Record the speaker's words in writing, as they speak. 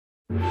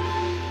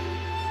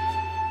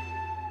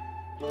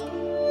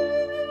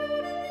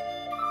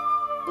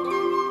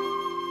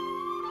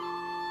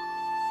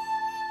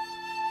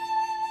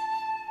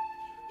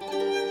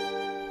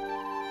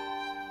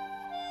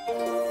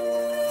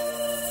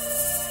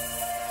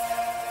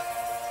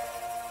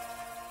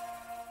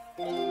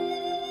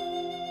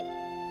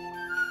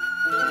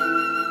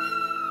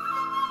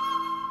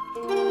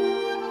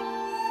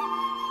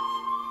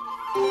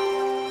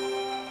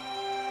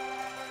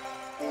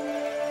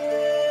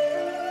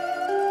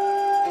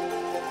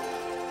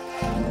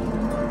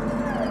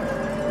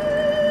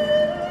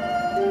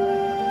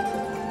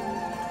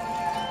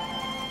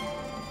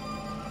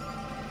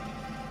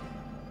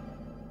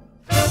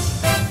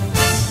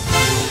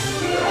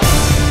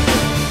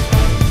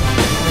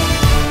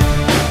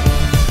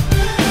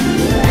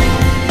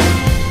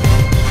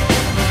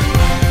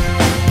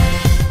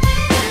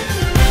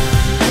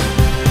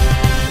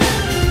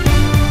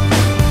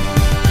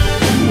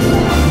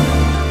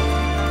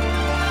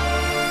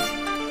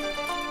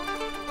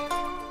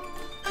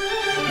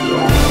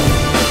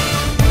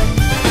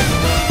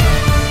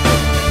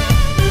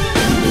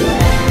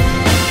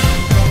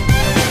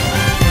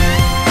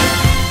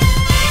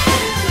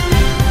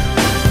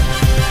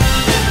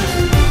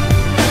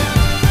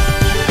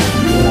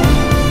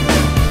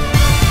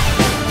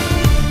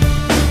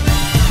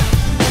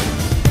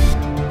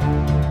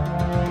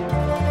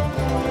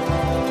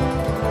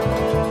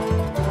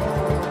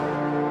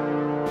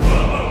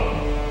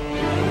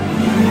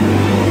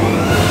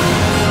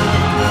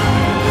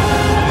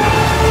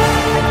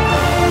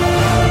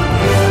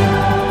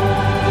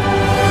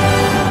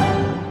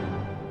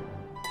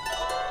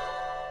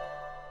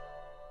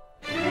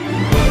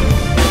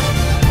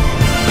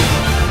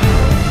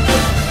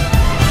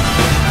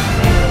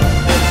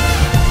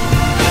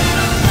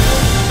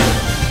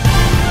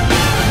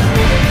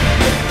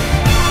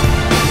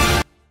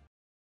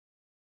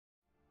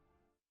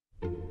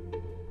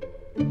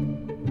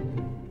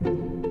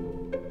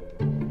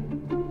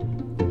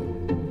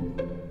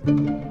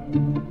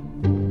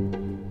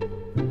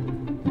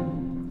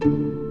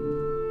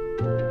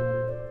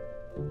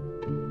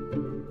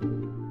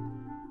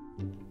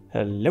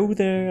Hello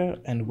there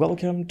and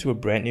welcome to a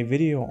brand new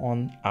video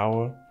on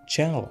our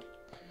channel.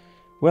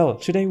 Well,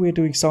 today we're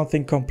doing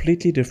something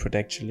completely different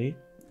actually.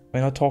 We're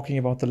not talking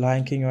about the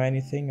Lion King or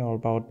anything, or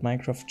about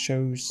Minecraft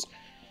shows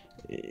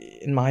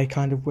in my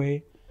kind of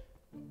way.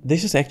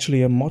 This is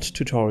actually a mod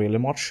tutorial, a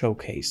mod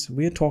showcase.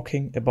 We're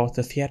talking about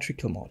the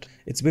theatrical mod.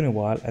 It's been a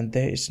while and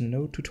there is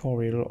no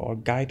tutorial or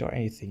guide or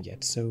anything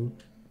yet, so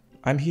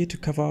I'm here to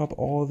cover up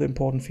all the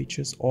important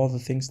features, all the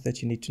things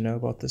that you need to know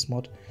about this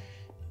mod.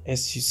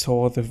 As you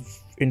saw, the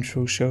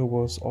intro show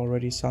was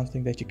already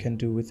something that you can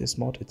do with this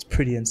mod. It's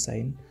pretty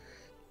insane.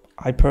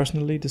 I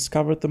personally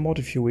discovered the mod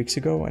a few weeks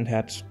ago and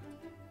had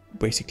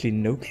basically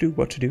no clue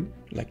what to do,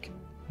 like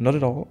not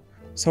at all.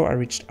 So I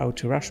reached out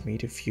to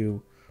Rushmead a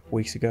few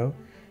weeks ago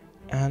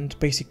and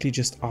basically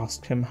just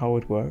asked him how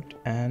it worked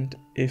and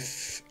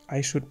if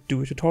I should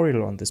do a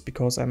tutorial on this,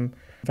 because I'm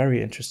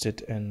very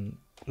interested in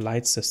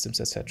light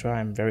systems, etc.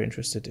 I'm very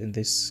interested in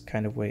this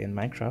kind of way in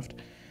Minecraft.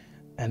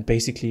 And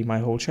basically my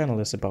whole channel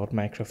is about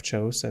Minecraft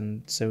shows,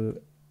 and so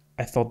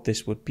I thought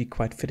this would be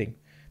quite fitting,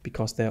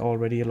 because there are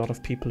already a lot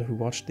of people who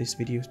watch these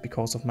videos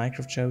because of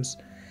Minecraft shows,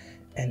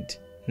 and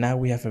now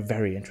we have a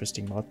very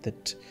interesting mod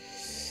that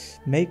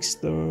makes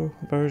the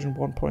version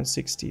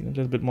 1.16 a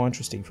little bit more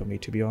interesting for me,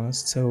 to be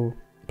honest. So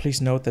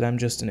please note that I'm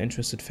just an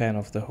interested fan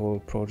of the whole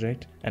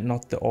project and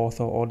not the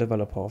author or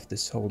developer of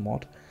this whole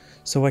mod.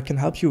 So I can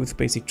help you with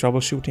basic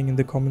troubleshooting in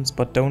the comments,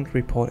 but don't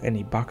report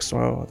any bugs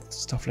or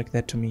stuff like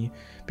that to me,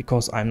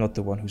 because I'm not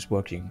the one who's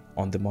working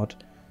on the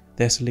mod.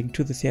 There's a link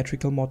to the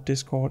Theatrical mod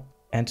Discord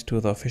and to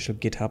the official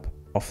GitHub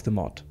of the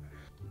mod.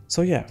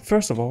 So yeah,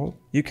 first of all,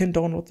 you can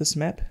download this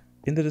map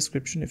in the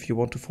description if you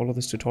want to follow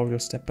this tutorial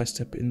step by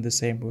step in the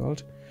same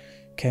world.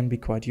 Can be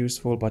quite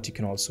useful, but you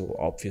can also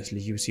obviously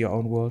use your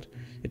own world.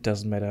 It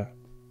doesn't matter.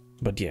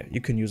 But yeah,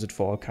 you can use it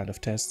for all kind of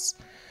tests.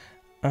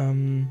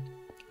 And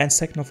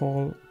second of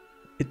all,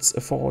 it's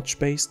a Forge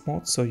based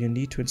mod, so you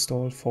need to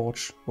install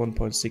Forge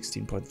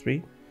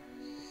 1.16.3.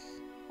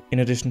 In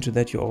addition to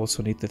that, you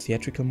also need the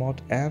Theatrical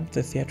mod, and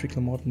the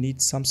Theatrical mod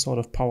needs some sort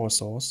of power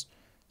source.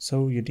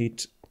 So you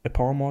need a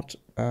power mod.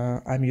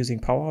 I'm using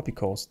Powah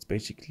because it's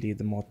basically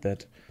the mod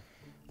that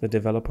the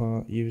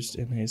developer used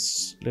in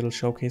his little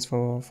showcase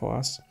for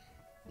us.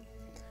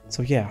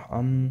 So yeah,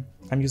 I'm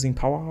using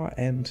Powah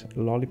and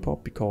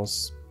Lollipop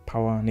because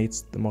Powah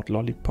needs the mod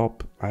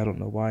Lollipop. I don't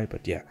know why,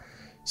 but yeah.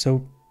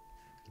 So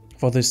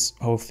for this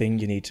whole thing,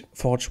 you need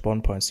Forge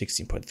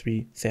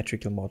 1.16.3,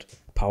 Theatrical mod,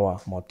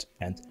 Powah mod,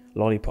 and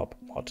Lollipop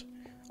mod.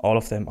 All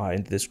of them are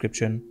in the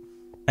description,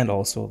 and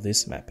also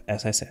this map,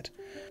 as I said.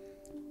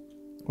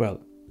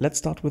 Well, let's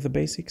start with the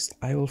basics.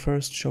 I will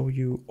first show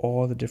you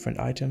all the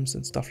different items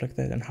and stuff like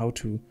that, and how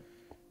to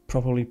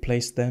properly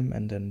place them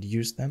and then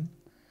use them.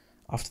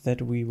 After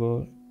that, we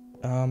will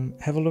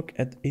have a look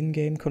at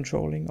in-game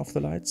controlling of the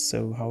lights,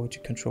 so how to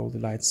control the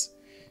lights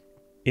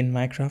in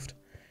Minecraft.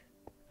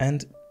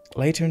 And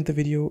Later in the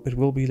video it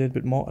will be a little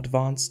bit more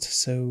advanced,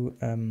 so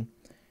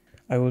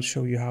I will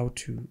show you how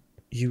to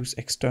use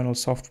external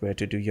software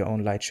to do your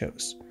own light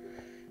shows.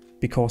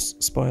 Because,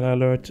 spoiler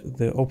alert,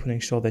 the opening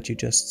shot that you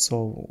just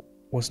saw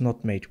was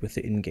not made with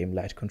the in-game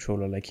light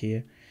controller like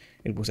here.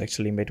 It was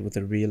actually made with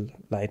the real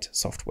light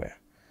software.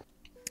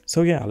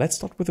 So yeah, let's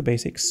start with the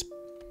basics.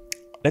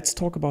 Let's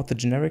talk about the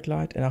generic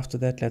light, and after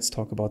that let's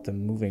talk about the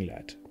moving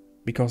light.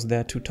 Because there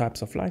are two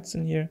types of lights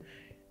in here,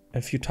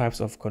 a few types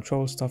of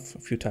control stuff, a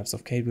few types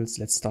of cables.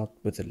 Let's start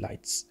with the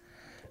lights.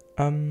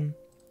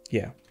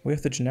 Yeah, we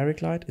have the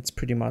generic light. It's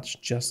pretty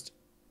much just,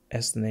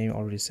 as the name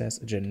already says,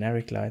 a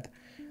generic light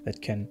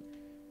that can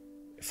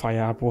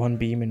fire up one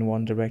beam in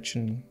one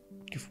direction,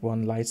 give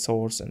one light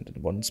source, and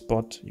in one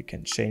spot you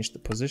can change the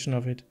position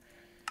of it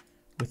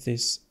with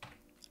this.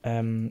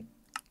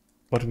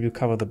 But we'll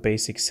cover the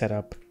basic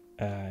setup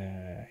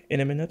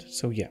in a minute,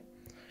 so yeah.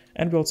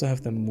 And we also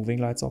have the moving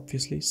lights,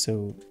 obviously,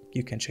 so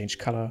you can change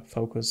color,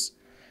 focus,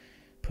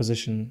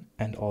 position,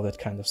 and all that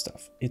kind of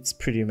stuff. It's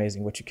pretty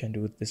amazing what you can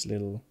do with these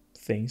little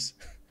things.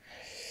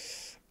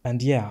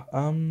 And yeah,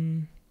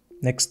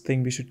 next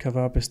thing we should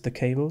cover up is the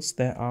cables.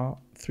 There are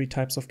 3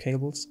 types of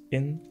cables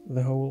in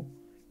the whole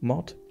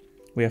mod.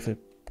 We have a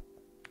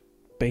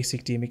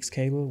basic DMX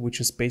cable,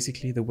 which is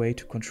basically the way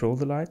to control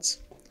the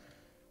lights.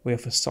 We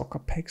have a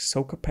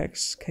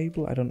Socapex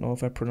cable, I don't know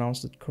if I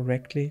pronounced it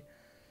correctly,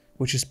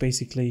 which is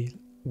basically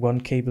one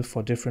cable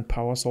for different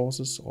power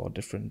sources or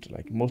different,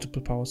 like,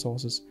 multiple power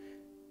sources.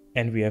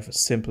 And we have a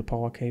simple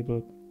power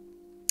cable.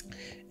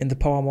 In the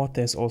power mod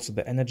there's also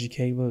the energy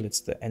cable.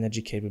 It's the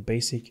energy cable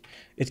basic.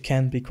 It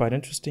can be quite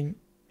interesting,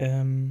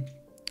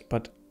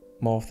 but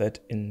more of that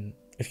in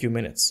a few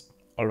minutes.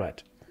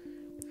 Alright,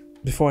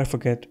 before I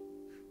forget,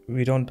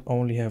 we don't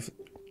only have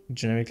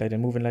generic light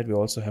and moving light, we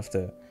also have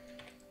the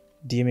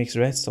DMX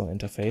redstone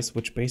interface,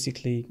 which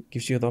basically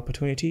gives you the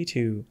opportunity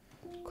to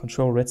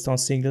control redstone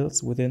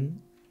signals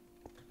within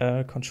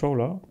a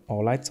controller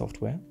or light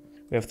software.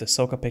 We have the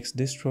Socapex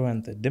distro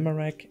and the dimmer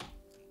rack.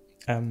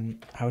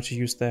 How to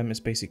use them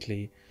is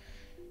basically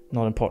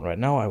not important right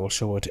now. I will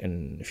show it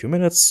in a few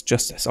minutes,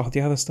 just as all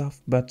the other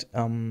stuff. But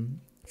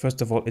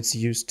first of all, it's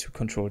used to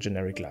control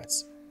generic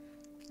lights.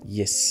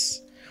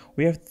 Yes,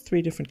 we have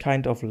 3 different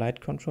kind of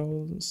light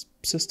control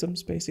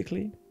systems,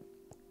 basically.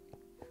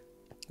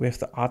 We have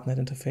the ArtNet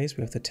interface,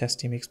 we have the test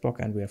DMX block,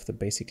 and we have the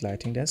basic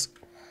lighting desk.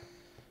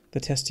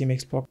 The test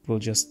DMX block will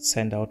just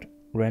send out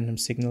random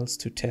signals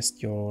to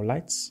test your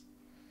lights.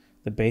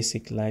 The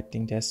basic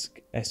lighting desk,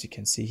 as you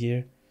can see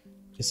here,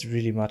 is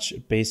really much a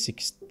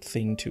basic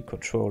thing to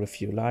control a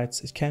few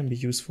lights. It can be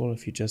useful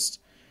if you just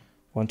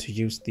want to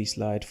use these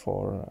lights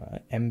for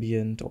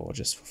ambient or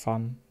just for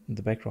fun in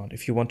the background.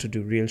 If you want to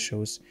do real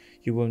shows,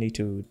 you will need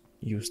to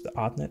use the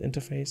ArtNet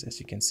interface,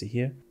 as you can see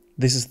here.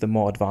 This is the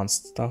more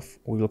advanced stuff.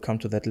 We will come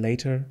to that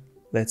later.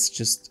 Let's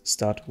just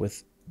start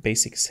with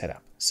basic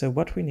setup. So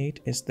what we need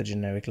is the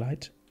generic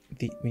light.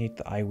 We need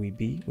the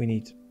IWB. We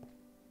need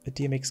a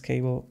DMX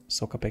cable,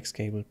 Socapex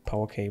cable,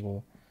 power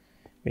cable.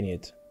 We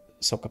need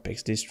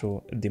Socapex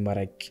distro, dimmer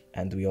rack,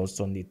 and we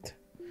also need,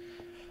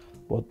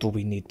 what do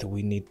we need?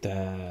 We need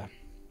a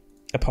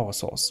power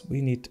source.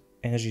 We need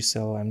energy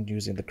cell. I'm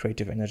using the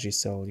creative energy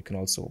cell. You can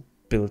also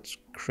build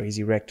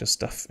crazy reactor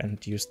stuff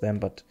and use them,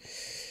 but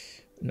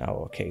in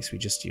our case we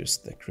just use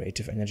the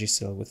creative energy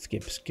cell, which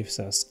gives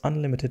us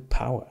unlimited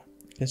power.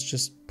 Let's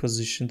just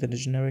position the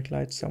generic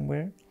light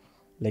somewhere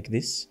like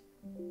this.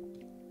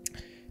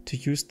 To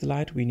use the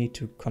light we need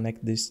to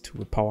connect this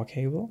to a power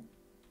cable.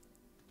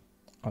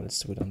 Let's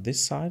do it on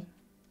this side.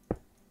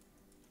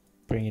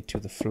 Bring it to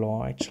the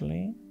floor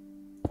actually.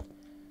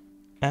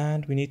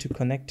 And we need to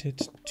connect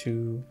it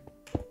to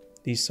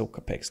the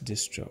Socapex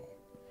distro.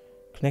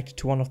 Connect it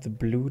to one of the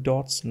blue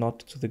dots, not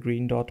to the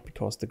green dot,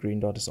 because the green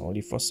dot is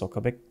only for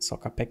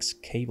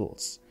Socapex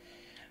cables.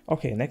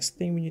 Okay, next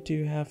thing we need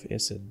to have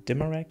is a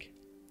dimmer rack.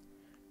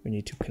 We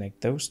need to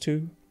connect those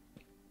two.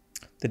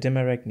 The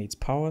dimmer rack needs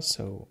power,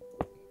 so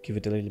give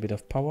it a little bit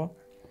of power.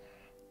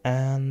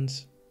 And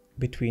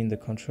between the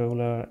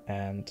controller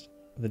and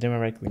the dimmer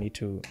rack we need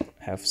to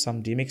have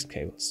some DMX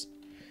cables.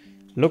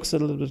 Looks a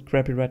little bit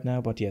crappy right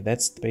now, but yeah,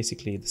 that's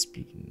basically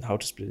how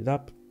to split it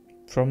up.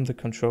 From the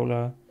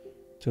controller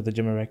to the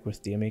dimmer rack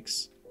with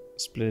DMX,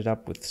 split it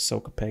up with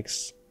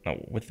Socapex,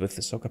 with the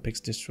Socapex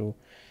distro,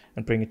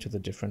 and bring it to the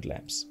different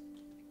lamps.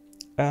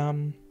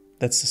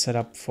 That's the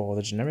setup for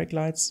the generic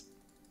lights.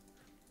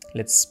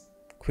 Let's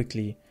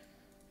quickly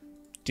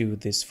do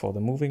this for the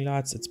moving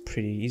lights. It's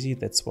pretty easy,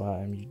 that's why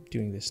I'm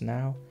doing this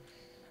now.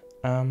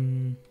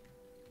 You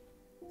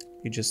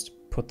just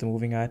put the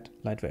moving light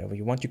wherever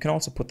you want. You can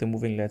also put the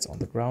moving lights on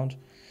the ground.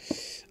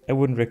 I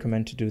wouldn't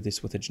recommend to do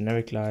this with the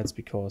generic lights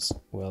because,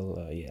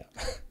 well, yeah,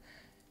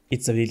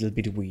 it's a little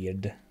bit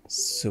weird.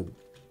 So,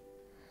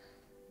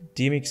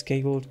 DMX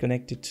cable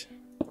connected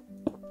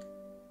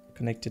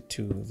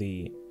to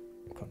the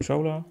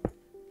controller.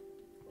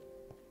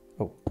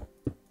 Oh,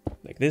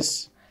 like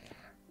this,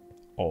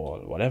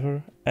 or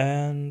whatever,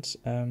 and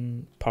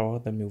power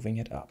the moving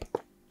it up,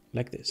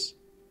 like this.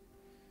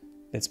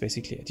 that's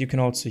basically it. You can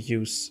also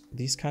use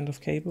these kind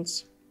of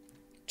cables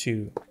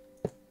to,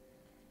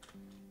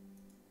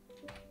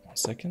 one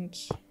second,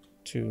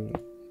 to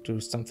do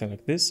something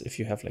like this. If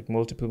you have like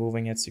multiple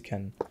moving heads, you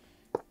can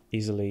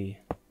easily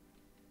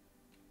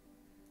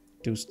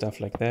do stuff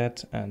like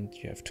that, and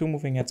you have 2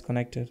 moving heads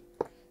connected.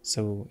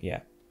 So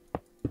yeah,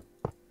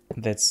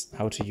 that's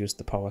how to use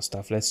the Powah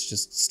stuff. Let's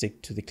just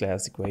stick to the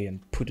classic way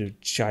and put a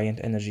giant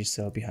energy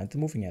cell behind the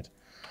moving head.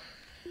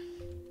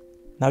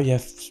 Now you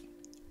have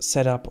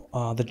set up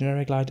the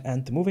generic light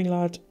and the moving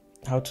light.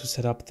 How to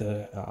set up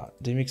the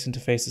DMX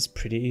interface is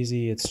pretty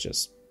easy. It's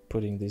just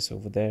putting this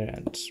over there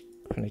and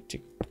connect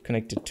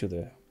it to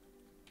the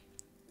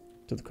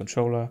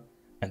controller,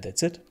 and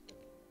that's it.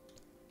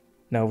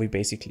 Now we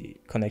basically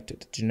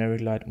connected the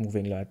generic light,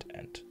 moving light,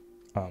 and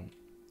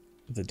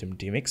the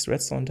DMX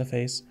redstone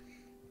interface.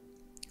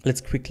 Let's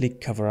quickly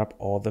cover up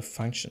all the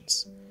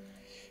functions.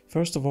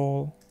 First of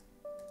all,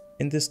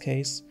 in this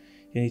case,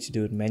 you need to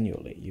do it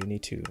manually. You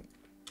need to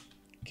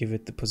give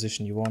it the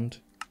position you want,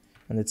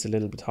 and it's a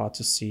little bit hard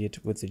to see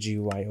it with the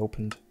GUI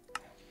opened.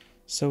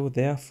 So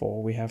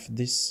therefore we have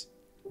this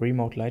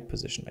remote light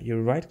position.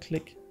 You right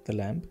click the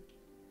lamp,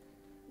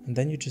 and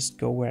then you just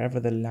go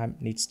wherever the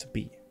lamp needs to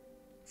be.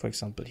 For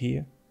example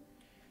here.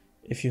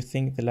 If you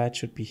think the light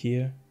should be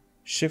here,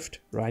 shift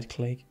right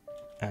click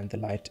and the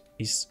light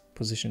is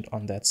positioned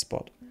on that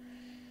spot.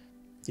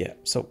 Yeah,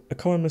 so a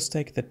common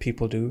mistake that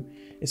people do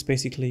is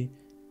basically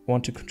they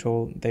want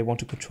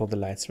to control the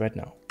lights right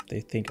now.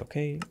 They think,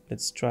 okay,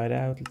 let's try it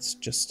out, let's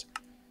just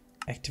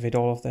activate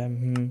all of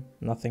them.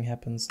 Nothing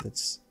happens,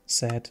 that's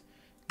sad,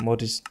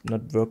 mod is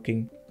not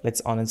working,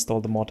 let's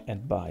uninstall the mod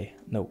and buy.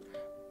 No,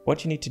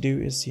 what you need to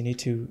do is you need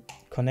to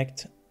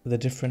connect the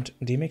different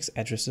DMX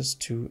addresses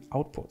to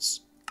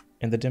outputs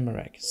in the dimmer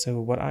rack. So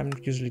what I'm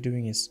usually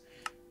doing is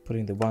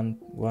putting the 1,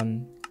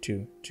 1,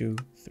 2, 2,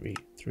 3,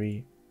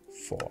 3,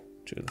 4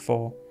 to the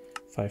 4,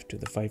 5 to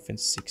the 5, and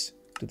 6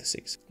 to the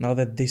 6. Now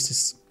that this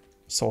is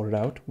sorted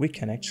out, we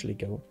can actually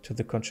go to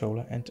the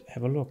controller and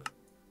have a look.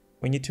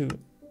 We need to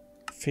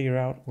figure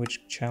out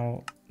which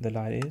channel the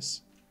light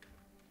is.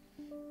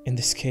 In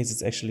this case,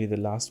 it's actually the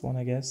last one,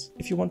 I guess.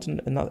 If you want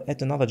to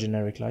add another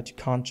generic light, you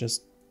can't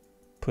just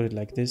put it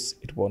like this,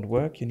 it won't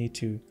work. You need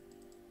to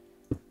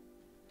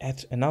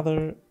add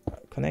another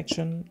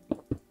connection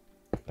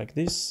like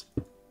this,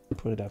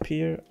 put it up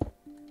here.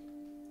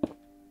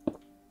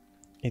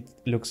 It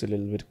looks a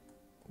little bit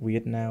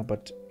weird now,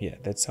 but yeah,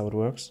 that's how it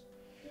works.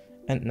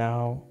 And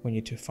now we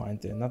need to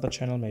find another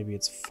channel. Maybe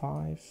it's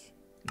 5.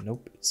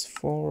 Nope, it's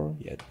 4.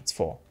 Yeah, it's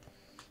 4.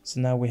 So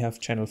now we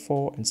have channel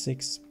 4 and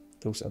 6.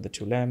 Those are the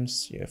 2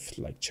 lamps. You have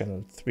like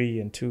channel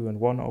 3 and 2 and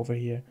 1 over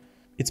here.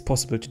 It's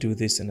possible to do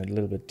this in a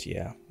little bit,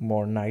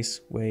 more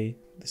nice way.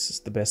 This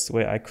is the best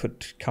way I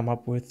could come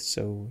up with,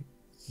 so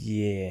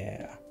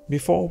yeah.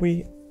 Before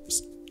we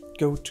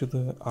go to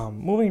the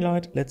moving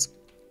light, let's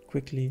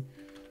quickly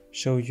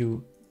show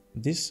you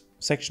this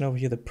section over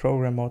here, the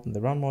program mode and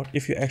the run mode.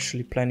 If you're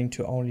actually planning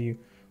to only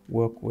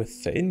work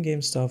with the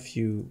in-game stuff,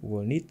 you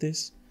will need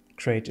this.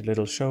 Create a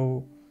little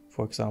show,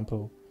 for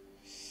example,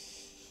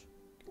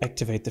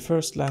 activate the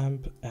first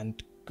lamp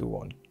and go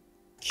on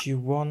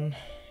Q1.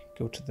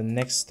 Go to the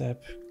next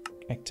step,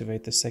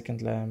 activate the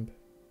second lamp,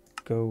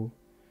 go,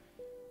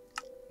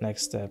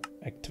 next step,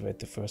 activate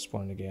the first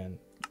one again,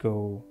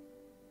 go,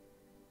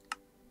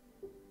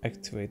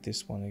 activate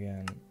this one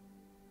again,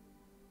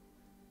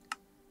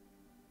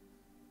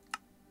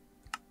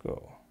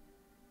 go.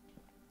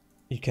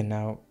 You can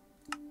now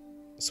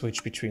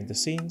switch between the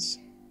scenes.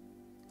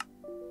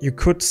 You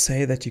could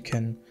say that you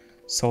can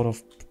sort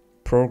of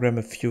program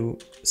a few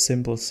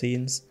simple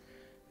scenes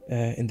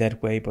in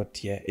that way,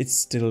 but yeah, it's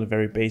still a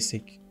very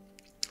basic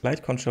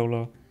light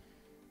controller.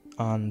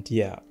 And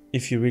yeah,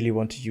 if you really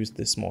want to use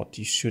this mod,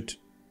 you should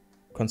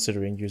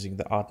considering using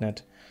the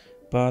ArtNet.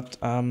 But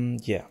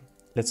yeah,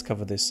 let's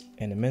cover this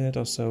in a minute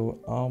or so.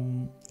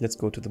 Let's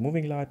go to the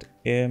moving light.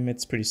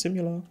 It's pretty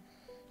similar.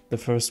 The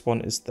first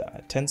one is the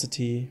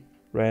intensity,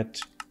 red,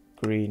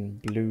 green,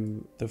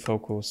 blue, the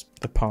focus,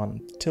 the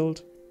pan,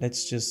 tilt.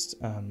 Let's just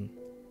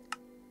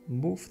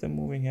move the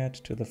moving head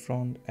to the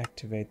front,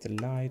 activate the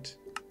light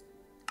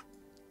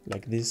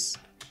like this.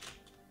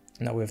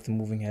 Now we have the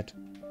moving head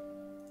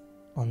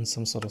on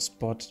some sort of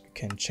spot. You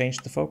can change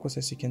the focus,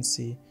 as you can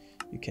see.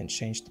 You can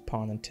change the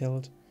pan and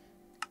tilt,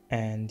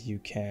 and you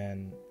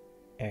can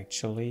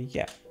actually,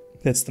 yeah,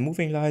 that's the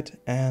moving light.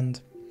 And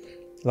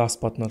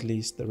last but not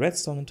least, the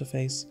redstone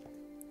interface.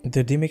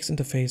 The DMX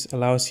interface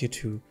allows you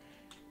to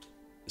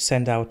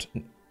send out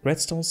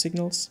redstone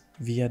signals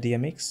via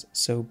DMX.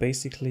 So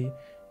basically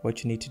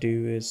what you need to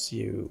do is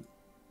you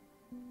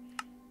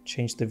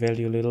change the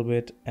value a little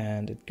bit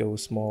and it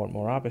goes more and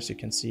more up. As you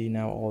can see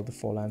now, all the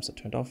 4 lamps are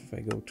turned off. If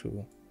I go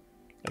to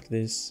like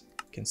this,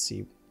 you can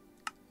see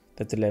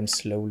that the lamps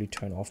slowly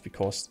turn off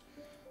because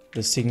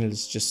the signal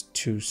is just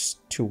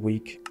too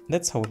weak.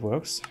 That's how it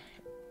works.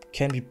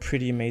 Can be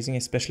pretty amazing,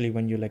 especially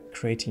when you're like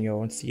creating your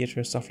own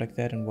theater, stuff like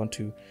that, and want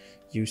to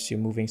use your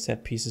moving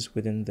set pieces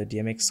within the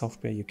DMX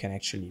software. You can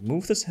actually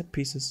move the set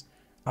pieces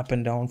up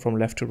and down from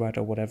left to right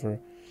or whatever.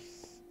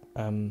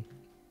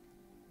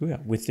 Yeah,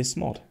 with this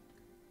mod.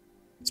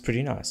 It's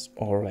pretty nice.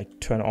 Or like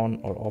turn on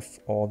or off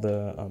all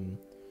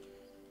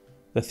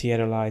the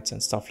theater lights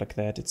and stuff like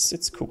that.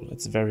 It's cool.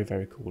 It's very,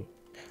 very cool.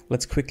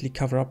 Let's quickly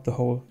cover up the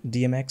whole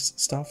DMX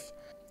stuff.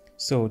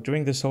 So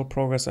during this whole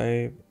progress,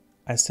 I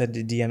said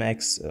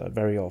DMX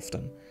very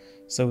often.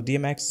 So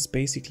DMX is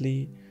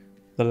basically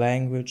the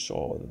language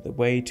or the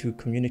way to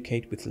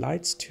communicate with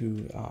lights,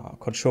 to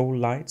control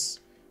lights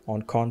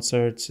on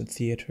concerts and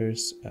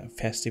theaters,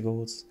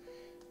 festivals,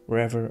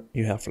 wherever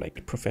you have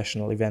like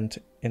professional event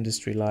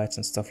industry lights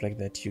and stuff like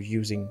that. You're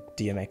using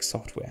DMX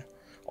software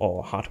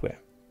or hardware.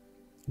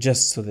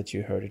 Just so that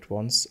you heard it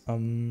once.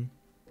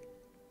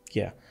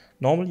 Yeah,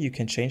 normally you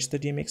can change the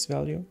DMX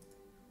value.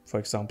 For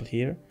example,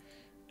 here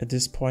at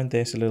this point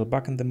there's a little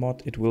bug in the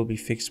mod. It will be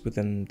fixed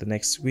within the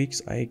next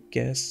weeks, I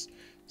guess,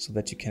 so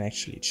that you can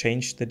actually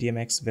change the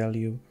DMX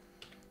value.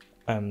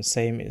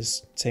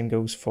 Same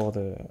goes for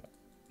the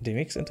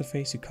DMX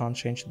interface. You can't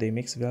change the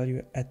DMX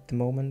value at the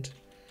moment,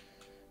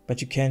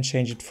 but you can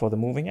change it for the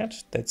moving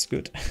edge. That's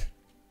good.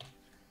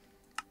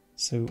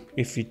 So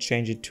if we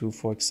change it to,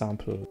 for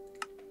example,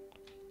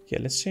 yeah,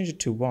 let's change it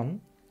to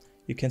 1.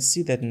 You can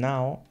see that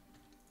now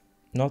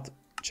not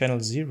channel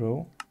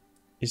 0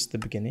 is the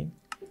beginning,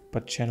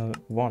 but channel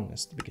 1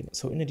 is the beginning.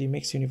 So in the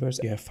DMX universe,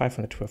 you have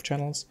 512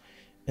 channels.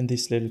 In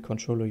this little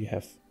controller, you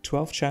have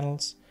 12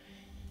 channels.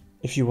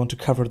 If you want to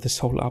cover this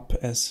whole up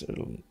as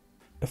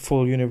a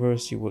full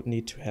universe, you would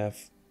need to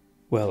have,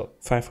 well,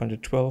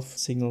 512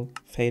 signal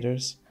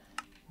faders.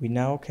 We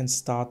now can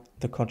start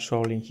the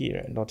controlling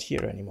here and not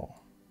here anymore.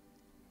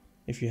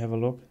 If you have a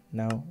look,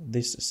 now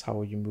this is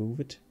how you move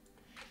it.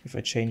 If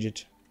I change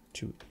it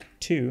to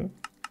 2,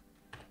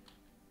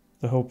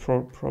 the whole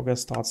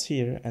progress starts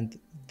here, and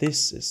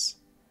this is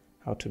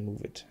how to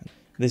move it.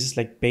 This is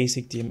like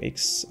basic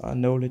DMX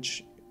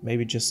knowledge.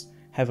 Maybe just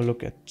have a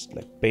look at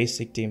like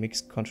basic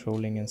DMX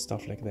controlling and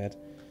stuff like that,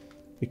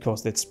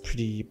 because that's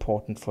pretty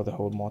important for the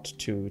whole mod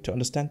to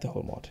understand the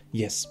whole mod.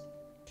 Yes.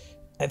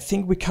 I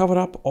think we covered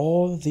up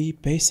all the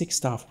basic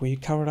stuff. We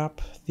covered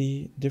up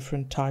the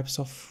different types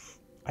of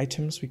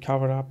items, we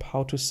covered up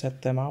how to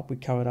set them up, we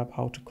covered up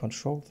how to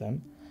control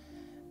them.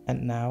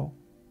 And now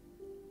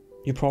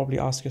you probably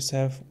ask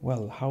yourself,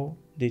 well, how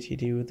did he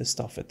do the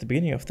stuff at the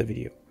beginning of the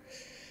video?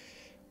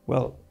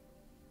 Well,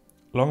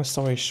 long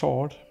story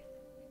short,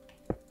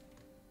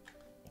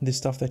 the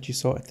stuff that you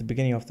saw at the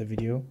beginning of the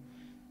video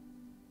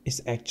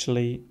is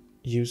actually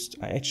used.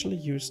 I actually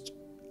used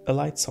a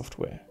light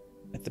software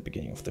at the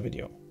beginning of the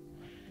video.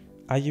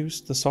 I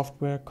used the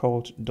software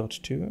called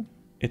 .2.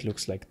 It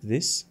looks like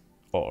this.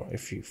 Or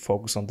if you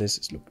focus on this,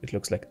 it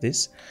looks like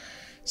this.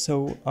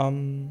 So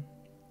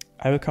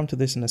I will come to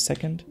this in a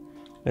second.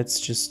 Let's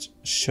just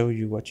show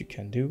you what you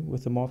can do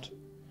with the mod.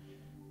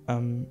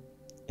 In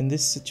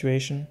this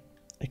situation,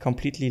 I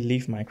completely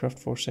leave Minecraft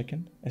for a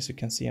second. As you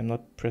can see, I'm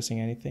not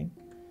pressing anything.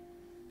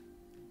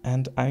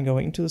 And I'm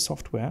going into the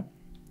software.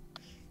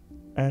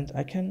 And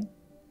I can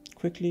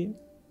quickly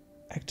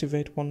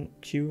activate one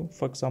cue,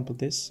 for example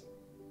this.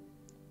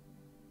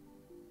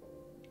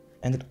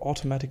 And it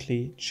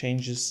automatically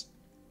changes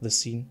the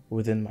scene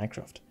within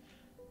Minecraft.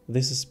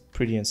 This is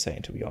pretty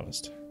insane, to be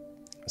honest.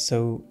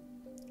 So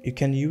you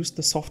can use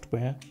the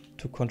software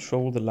to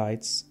control the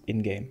lights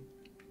in-game.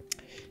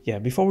 Yeah,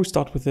 before we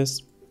start with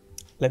this,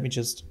 let me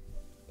just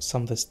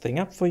sum this thing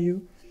up for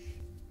you.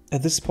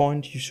 At this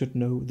point, you should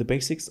know the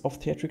basics of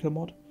Theatrical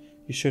mod.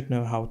 You should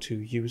know how to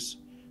use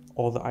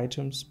all the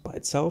items by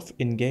itself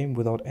in-game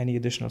without any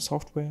additional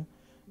software.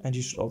 And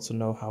you should also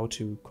know how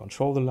to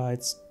control the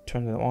lights,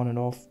 turn them on and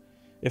off.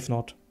 If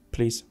not,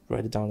 please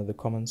write it down in the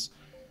comments.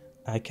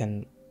 I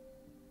can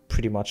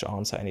pretty much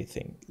answer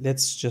anything.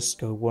 Let's just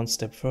go one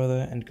step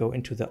further and go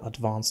into the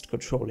advanced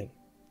controlling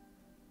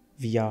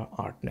via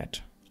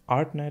ArtNet.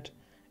 ArtNet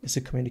is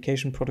a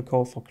communication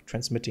protocol for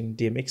transmitting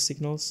DMX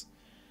signals.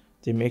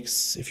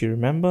 DMX, if you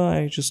remember,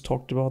 I just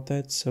talked about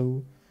that.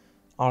 So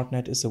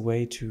ArtNet is a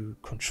way to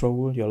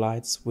control your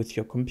lights with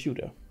your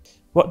computer.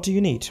 What do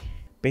you need?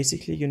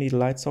 Basically, you need a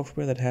light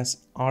software that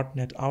has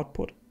ArtNet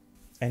output.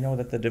 I know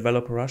that the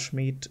developer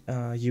Rushmead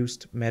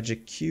used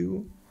Magic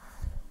Q.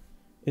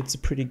 It's a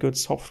pretty good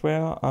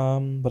software,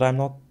 but I'm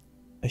not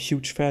a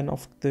huge fan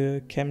of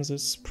the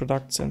Chemsys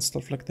products and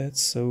stuff like that,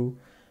 so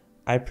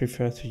I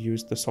prefer to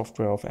use the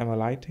software of ML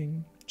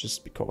Lighting,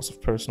 just because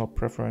of personal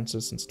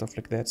preferences and stuff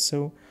like that.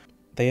 So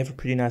they have a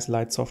pretty nice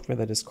light software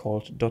that is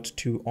called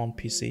 .2 on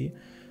PC,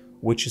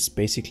 which is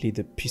basically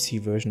the PC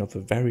version of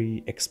a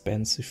very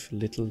expensive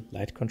little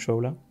light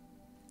controller.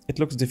 It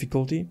looks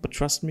difficulty, but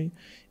trust me,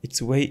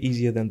 it's way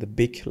easier than the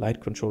big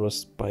light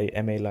controllers by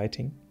MA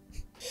Lighting.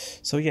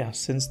 So yeah,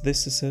 since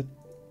this is a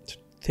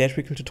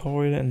theatrical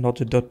tutorial and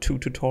not a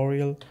 .2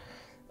 tutorial,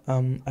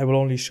 I will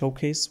only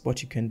showcase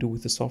what you can do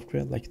with the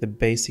software, like the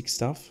basic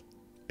stuff.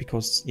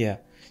 Because yeah,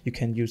 you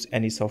can use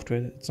any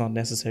software, it's not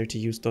necessary to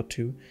use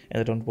 .2, and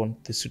I don't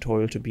want this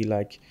tutorial to be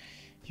like,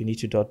 you need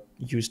to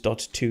use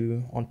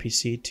 .2 on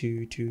PC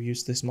to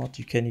use this mod.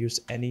 You can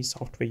use any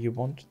software you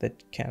want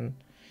that can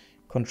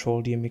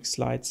control DMX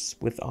lights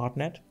with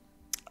ArtNet.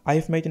 I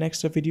have made an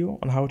extra video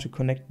on how to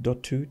connect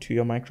 .2 to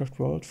your Minecraft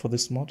world for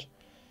this mod.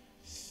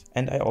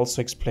 And I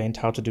also explained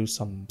how to do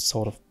some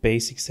sort of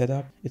basic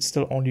setup. It's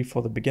still only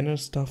for the beginner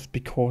stuff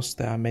because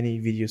there are many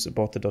videos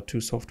about the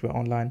 .2 software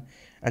online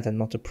and I'm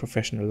not a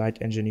professional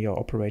light engineer or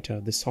operator.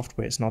 This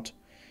software is not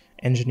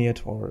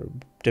engineered or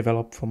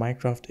developed for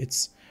Minecraft.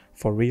 It's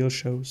for real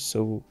shows.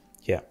 So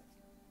yeah,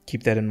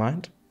 keep that in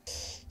mind.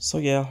 So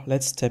yeah,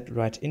 let's step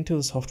right into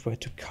the software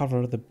to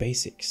cover the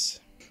basics.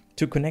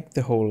 To connect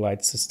the whole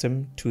light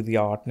system to the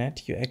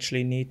ArtNet, you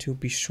actually need to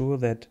be sure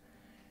that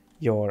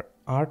your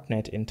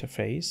ArtNet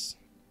interface,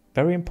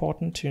 very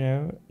important to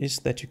know, is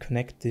that you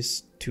connect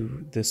this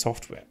to the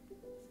software.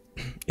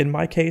 In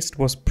my case, it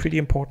was pretty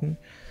important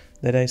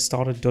that I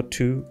started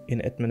 .2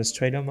 in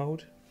administrator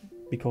mode,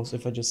 because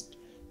if I just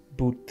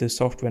boot the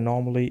software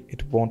normally,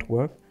 it won't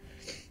work.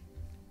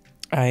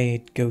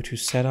 I go to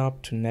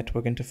setup, to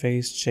network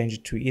interface, change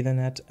it to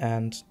Ethernet,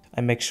 and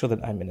I make sure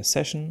that I'm in a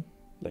session,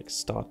 like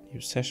start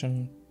new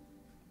session.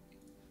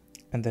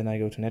 And then I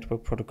go to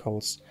network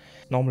protocols.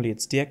 Normally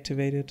it's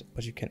deactivated,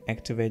 but you can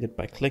activate it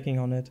by clicking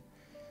on it.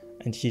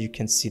 And here you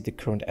can see the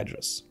current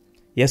address.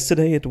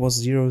 Yesterday it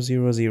was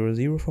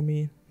 0000 for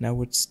me.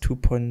 Now it's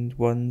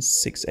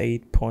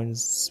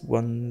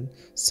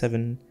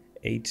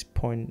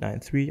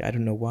 2.168.178.93. I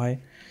don't know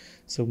why.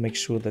 So make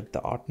sure that the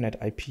ArtNet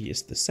IP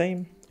is the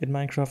same in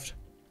Minecraft,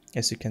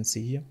 as you can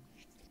see here.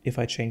 If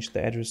I change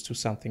the address to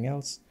something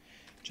else,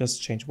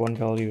 just change one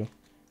value,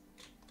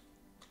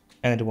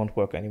 and it won't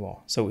work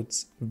anymore. So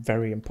it's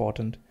very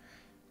important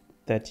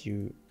that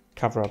you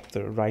cover up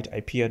the right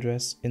IP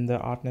address in the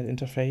ArtNet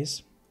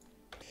interface.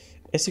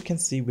 As you can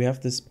see, we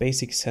have this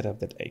basic setup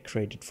that I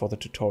created for the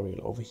tutorial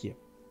over here.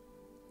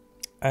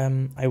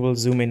 I will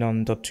zoom in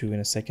on .2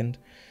 in a second.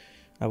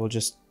 I will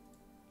just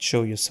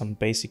show you some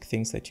basic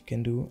things that you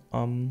can do.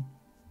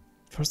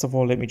 First of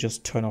all, let me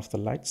just turn off the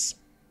lights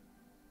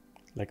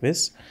like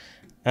this.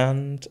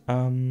 And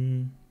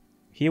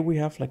here we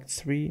have like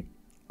 3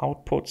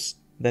 outputs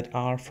that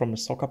are from a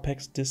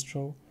SoccerPax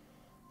distro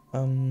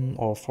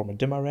or from a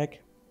dimmer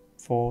rack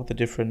for the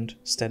different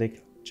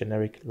static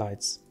generic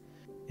lights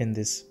in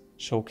this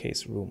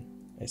showcase room,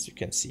 as you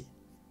can see.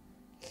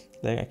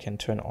 There I can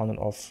turn on and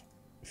off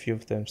a few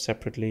of them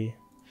separately.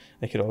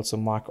 I could also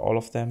mark all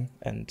of them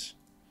and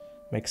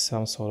make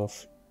some sort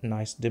of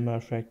nice dimmer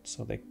effect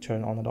so they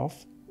turn on and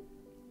off.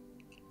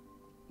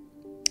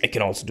 I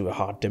can also do a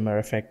hard dimmer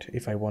effect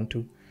if I want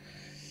to.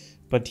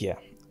 But yeah,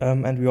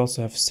 and we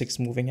also have 6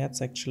 moving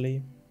heads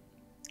actually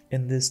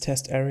in this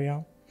test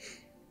area.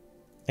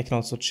 I can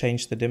also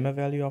change the dimmer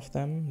value of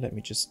them. Let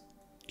me just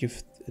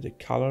give it a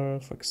color,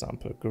 for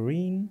example,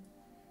 green.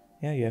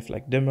 Yeah, you have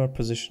like dimmer,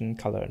 position,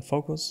 color, and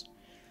focus.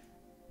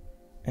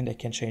 And I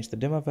can change the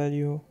dimmer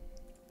value.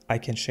 I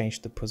can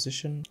change the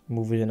position,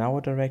 move it in our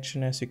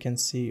direction as you can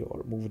see,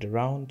 or move it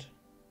around.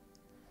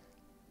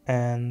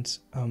 And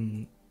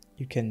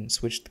you can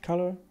switch the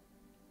color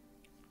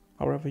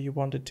however you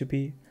want it to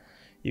be.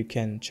 You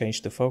can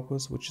change the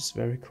focus, which is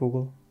very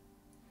cool.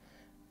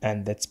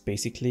 And that's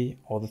basically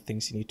all the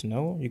things you need to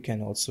know. You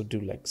can also do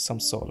like some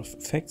sort of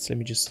effects. Let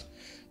me just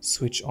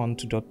switch on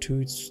to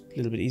 .2. It's a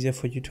little bit easier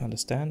for you to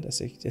understand.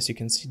 As you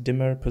can see,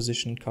 dimmer,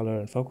 position, color,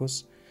 and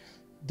focus.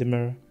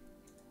 Dimmer,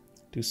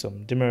 do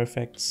some dimmer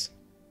effects.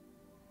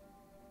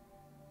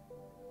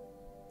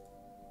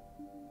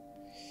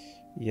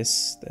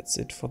 Yes, that's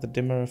it for the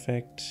dimmer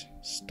effect.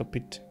 Stop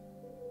it.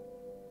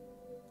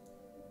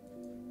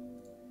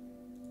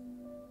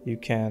 You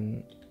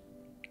can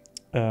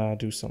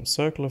do some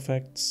circle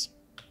effects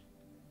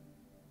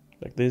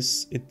like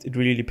this. It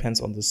really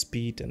depends on the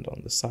speed and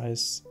on the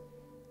size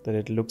that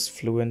it looks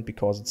fluent,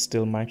 because it's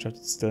still Minecraft,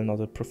 it's still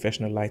not a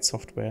professional light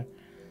software.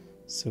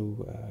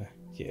 So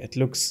yeah, it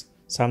looks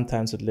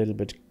sometimes a little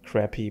bit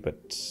crappy,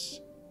 but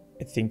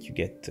I think you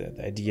get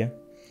the idea.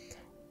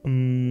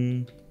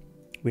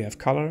 We have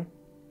color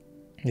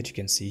that you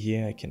can see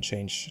here. I can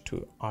change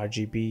to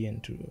RGB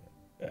and to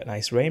a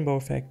nice rainbow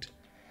effect.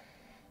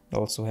 I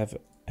also have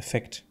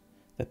effect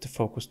that the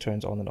focus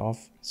turns on and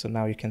off. So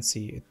now you can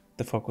see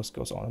the focus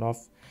goes on and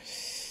off.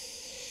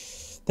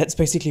 That's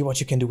basically what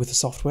you can do with the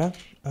software.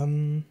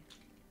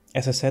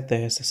 As I said,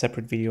 there's a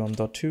separate video on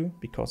 .2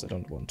 because I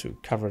don't want to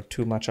cover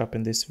too much up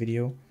in this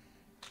video.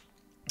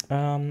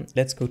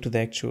 Let's go to the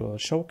actual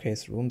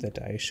showcase room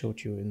that I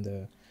showed you in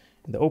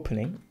the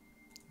opening.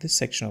 This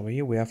section over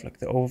here, we have like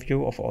the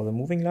overview of all the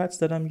moving lights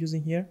that I'm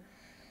using here.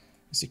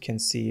 As you can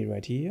see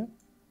right here.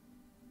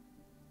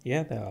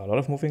 Yeah, there are a lot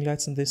of moving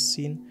lights in this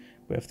scene.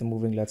 We have the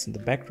moving lights in the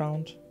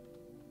background.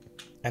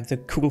 And the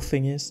cool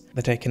thing is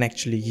that I can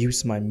actually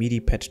use my MIDI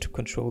pad to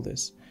control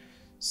this.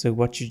 So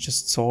what you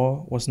just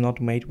saw was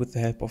not made with the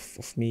help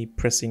of me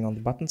pressing on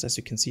the buttons. As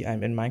you can see,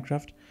 I'm in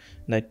Minecraft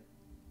and I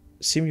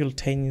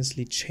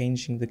simultaneously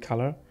changing the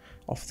color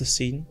of the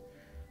scene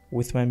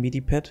with my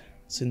MIDI pad,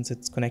 since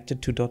it's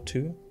connected to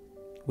 .2,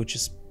 which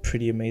is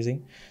pretty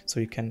amazing. So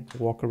you can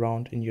walk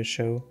around in your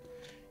show.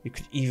 You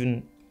could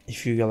even,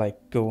 if you like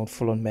go on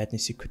full on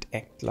madness, you could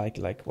act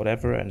like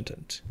whatever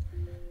and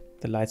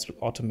The lights will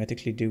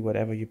automatically do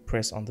whatever you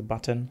press on the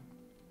button,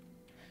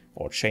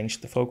 or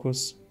change the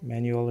focus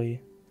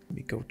manually.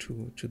 We go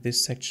to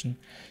this section.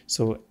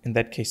 So in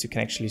that case, you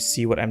can actually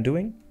see what I'm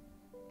doing.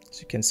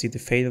 So you can see the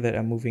fader that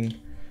I'm moving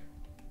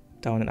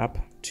down and up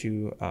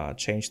to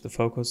change the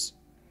focus,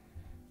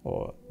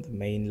 or the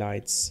main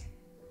lights.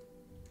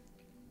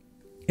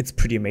 It's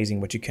pretty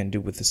amazing what you can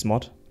do with this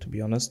mod, to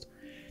be honest.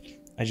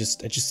 I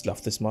just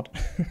love this mod.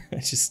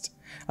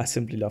 I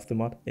simply love the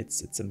mod.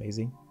 It's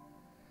amazing.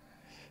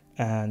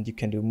 And you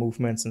can do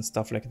movements and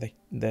stuff like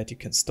that. You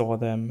can store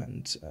them,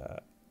 and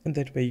in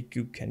that way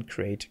you can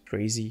create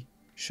crazy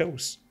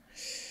shows.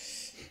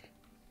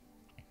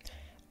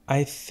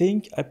 I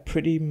think I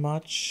pretty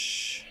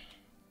much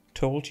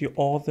told you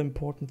all the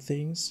important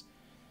things.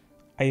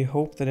 I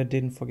hope that I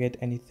didn't forget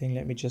anything.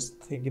 Let me just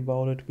think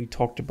about it. We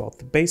talked about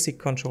the basic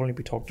controlling.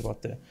 We talked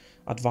about the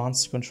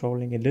advanced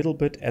controlling a little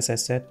bit. As I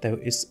said, there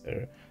is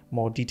a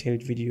more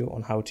detailed video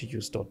on how to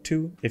use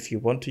 .2. If you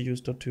want to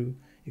use .2,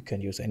 you can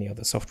use any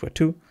other software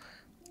too.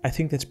 I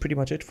think that's pretty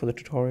much it for the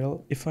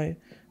tutorial. If I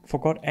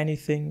forgot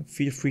anything,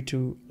 feel free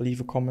to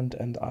leave a comment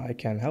and I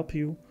can help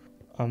you.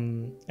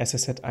 As I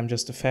said, I'm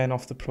just a fan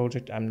of the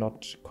project. I'm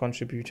not a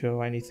contributor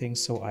or anything,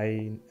 so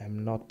I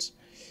am not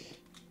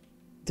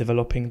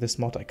developing this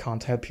mod. I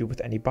can't help you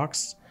with any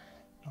bugs.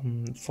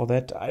 For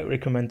that, I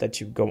recommend that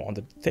you go on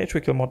the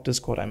Theatrical Mod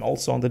Discord. I'm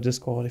also on the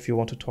Discord if you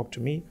want to talk to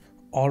me.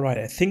 Alright,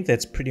 I think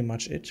that's pretty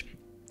much it.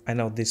 I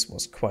know this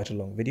was quite a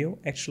long video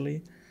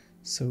actually,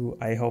 so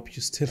I hope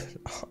you still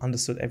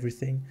understood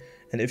everything.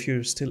 And if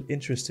you're still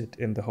interested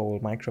in the whole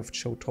Minecraft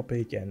show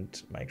topic and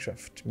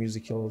Minecraft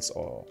musicals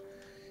or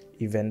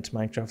event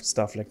Minecraft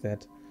stuff like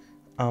that,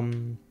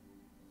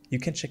 you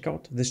can check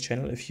out this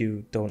channel if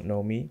you don't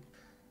know me.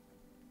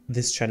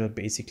 This channel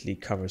basically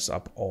covers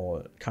up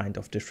all kind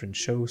of different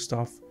show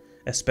stuff,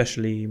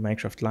 especially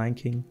Minecraft Lion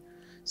King.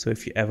 So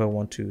if you ever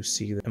want to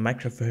see the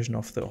Minecraft version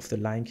of the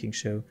Lion King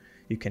show,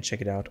 you can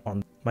check it out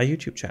on my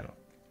YouTube channel.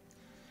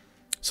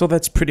 So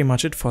that's pretty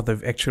much it for the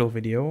actual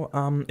video.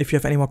 If you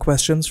have any more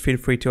questions, feel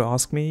free to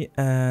ask me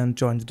and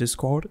join the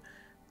Discord.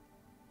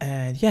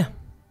 And yeah,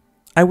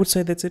 I would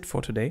say that's it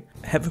for today.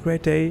 Have a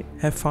great day,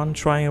 have fun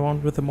trying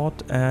around with the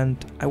mod, and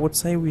I would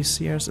say we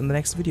see us in the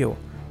next video.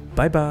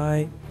 Bye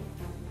bye!